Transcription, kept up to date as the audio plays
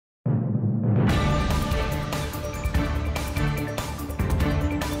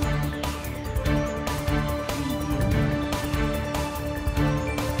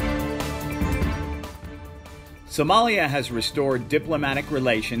Somalia has restored diplomatic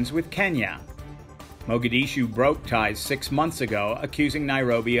relations with Kenya. Mogadishu broke ties 6 months ago, accusing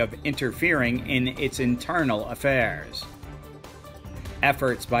Nairobi of interfering in its internal affairs.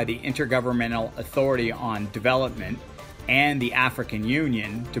 Efforts by the Intergovernmental Authority on Development and the African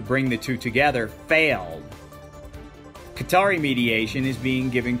Union to bring the two together failed. Qatari mediation is being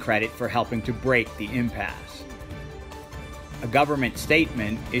given credit for helping to break the impasse. A government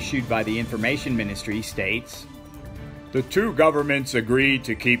statement issued by the Information Ministry states, "The two governments agreed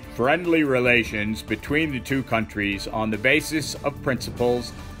to keep friendly relations between the two countries on the basis of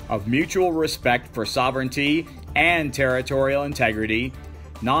principles of mutual respect for sovereignty and territorial integrity,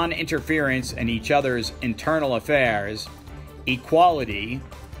 non-interference in each other's internal affairs, equality,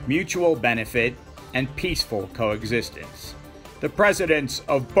 mutual benefit, and peaceful coexistence. The presidents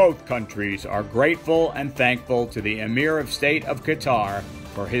of both countries are grateful and thankful to the Emir of State of Qatar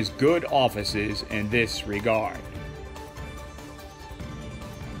for his good offices in this regard."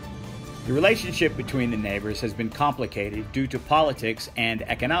 The relationship between the neighbors has been complicated due to politics and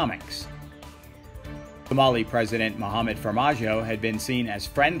economics. Somali President Mohamed Farmajo had been seen as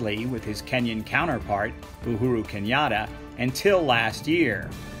friendly with his Kenyan counterpart, Uhuru Kenyatta, until last year.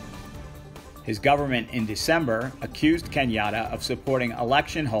 His government in December accused Kenyatta of supporting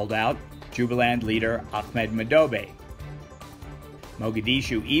election holdout Jubaland leader Ahmed Madobe.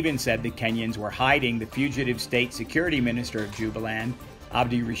 Mogadishu even said the Kenyans were hiding the fugitive state security minister of Jubaland,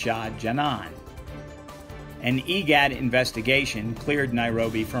 Abdi Rashad Janan. An IGAD investigation cleared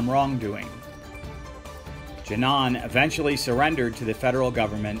Nairobi from wrongdoing. Janan eventually surrendered to the federal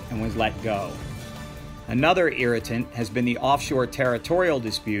government and was let go. Another irritant has been the offshore territorial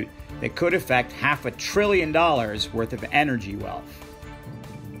dispute that could affect $500 billion worth of energy wealth.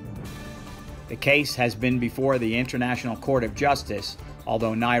 The case has been before the International Court of Justice,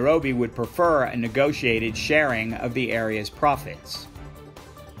 although Nairobi would prefer a negotiated sharing of the area's profits.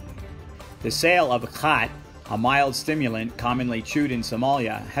 The sale of khat, a mild stimulant commonly chewed in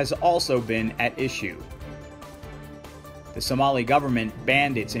Somalia, has also been at issue. The Somali government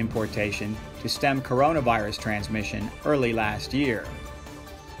banned its importation to stem coronavirus transmission early last year.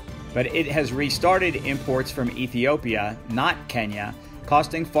 But it has restarted imports from Ethiopia, not Kenya,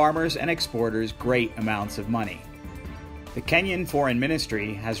 costing farmers and exporters great amounts of money. The Kenyan Foreign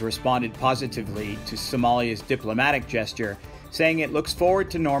Ministry has responded positively to Somalia's diplomatic gesture, saying it looks forward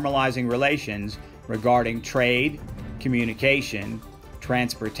to normalizing relations regarding trade, communication,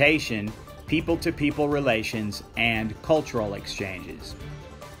 transportation, people-to-people relations, and cultural exchanges.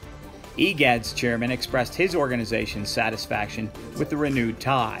 IGAD's chairman expressed his organization's satisfaction with the renewed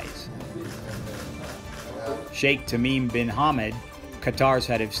ties. Sheikh Tamim bin Hamad, Qatar's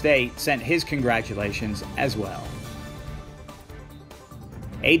head of state, sent his congratulations as well.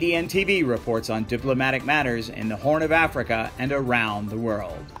 ADN TV reports on diplomatic matters in the Horn of Africa and around the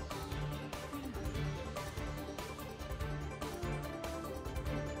world.